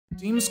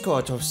Tim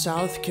Scott of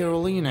South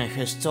Carolina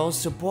has told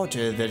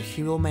supporters that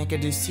he will make a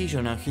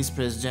decision on his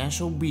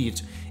presidential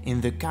bid in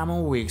the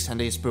coming weeks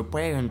and is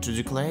preparing to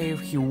declare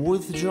if he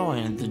would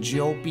join the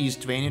GOP's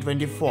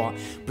 2024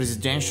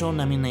 presidential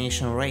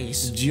nomination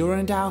race.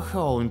 During our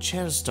call in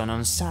Charleston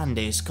on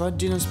Sunday, Scott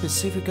didn't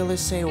specifically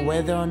say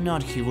whether or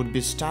not he would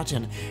be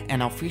starting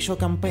an official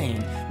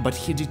campaign, but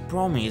he did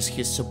promise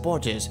his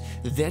supporters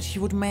that he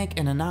would make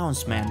an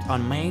announcement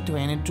on May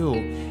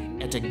 22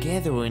 at a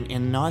gathering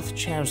in North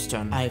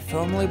Charleston. "I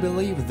firmly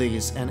believe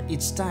this, and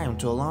it's time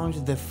to launch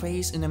the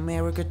Face in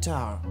America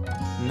tour,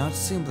 not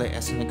simply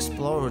as an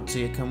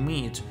exploratory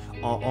commit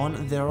or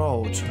on the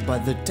road,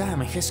 but the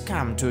time has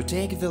come to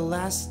take the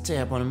last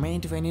step on May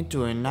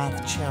 22 in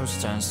North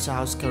Charleston,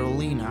 South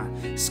Carolina,"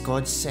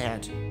 Scott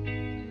said.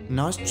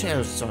 "North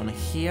Charleston,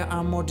 here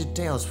are more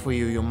details for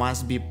you. You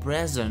must be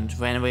present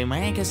when we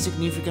make a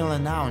significant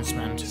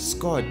announcement."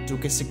 Scott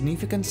took a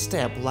significant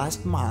step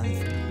last month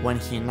when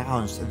he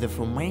announced the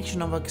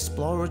formation of an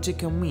exploratory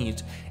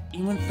committee,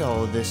 even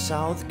though the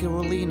South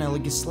Carolina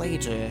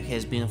legislature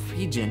has been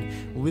feeding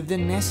with the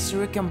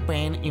necessary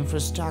campaign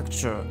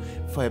infrastructure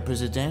for a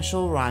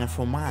presidential run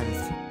for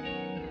months.